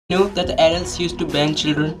You know that the adults used to ban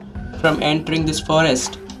children from entering this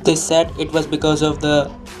forest. They said it was because of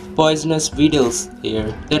the poisonous beetles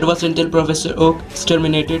here. That was until Professor Oak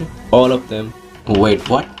exterminated all of them. Wait,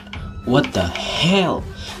 what? What the hell?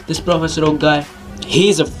 This Professor Oak guy,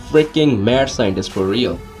 he's a freaking mad scientist for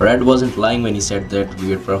real. Red wasn't lying when he said that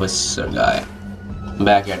weird professor guy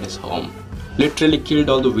back at his home literally killed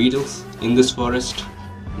all the beetles in this forest.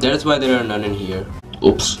 That's why there are none in here.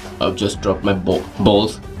 Oops, I've just dropped my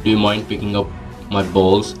balls. Do you mind picking up my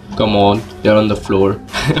balls? Come on, they're on the floor.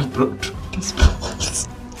 Bro, drop his balls.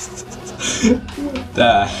 What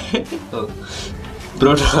the hell?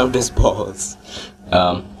 Bro, dropped his balls.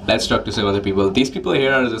 Let's talk to some other people. These people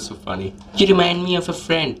here are just so funny. You remind me of a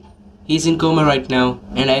friend. He's in coma right now,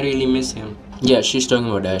 and I really miss him. Yeah, she's talking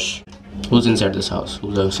about Ash. Who's inside this house?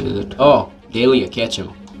 Whose house is it? Oh, Dahlia, catch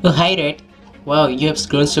him. Oh, hi, Red. Wow, you have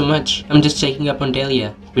grown so much. I'm just checking up on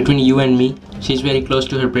Dahlia. Between you and me, she's very close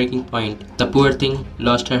to her breaking point. The poor thing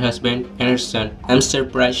lost her husband and her son. I'm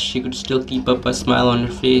surprised she could still keep up a smile on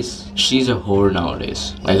her face. She's a whore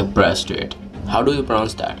nowadays, like a prostitute. How do you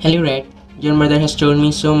pronounce that? Hello, Red. Your mother has told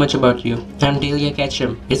me so much about you. I'm Dahlia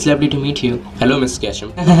Ketchum. It's lovely to meet you. Hello, Miss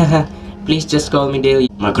Ketchum. Please just call me Dahlia.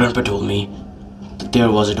 My grandpa told me that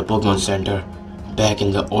there was at a Pokemon Center back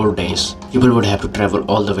in the old days. People would have to travel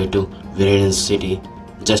all the way to Viridian City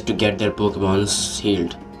just to get their Pokemons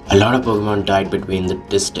healed. A lot of Pokemon died between the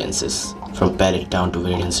distances from Parrot Town to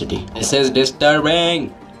Viridian City. This is disturbing.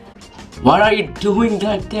 What are you doing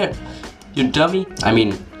back there? You dummy. I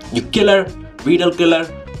mean, you killer, Weedle killer,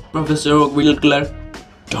 Professor Oak Weedle killer.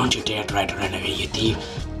 Don't you dare try to run away, you thief.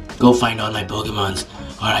 Go find all my Pokemons,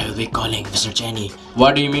 or I will be calling Mr. Jenny.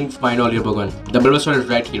 What do you mean find all your Pokemon? The Bulbasaur is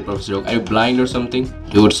right here, Professor Oak. Are you blind or something?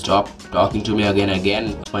 Dude, stop talking to me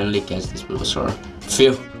again. Finally catch this Bulbasaur.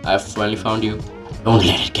 Phew, I've finally found you. Don't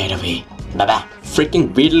let it get away. Bye-bye.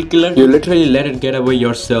 Freaking beetle killer. You literally let it get away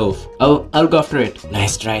yourself. I'll go after it.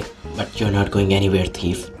 Nice try, but you're not going anywhere,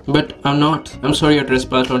 thief. But I'm not. I'm sorry you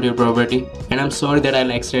trespassed onto your property. And I'm sorry that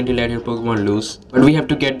I'll accidentally let your Pokemon loose. But we have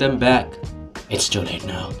to get them back. It's too late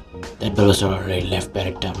now. That Bulbasaur already left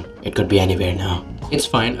Parrot Town. It could be anywhere now. It's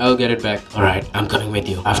fine, I'll get it back. Alright, I'm coming with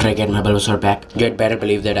you. After I get my Bulbasaur back, you had better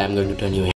believe that I'm going to turn you in.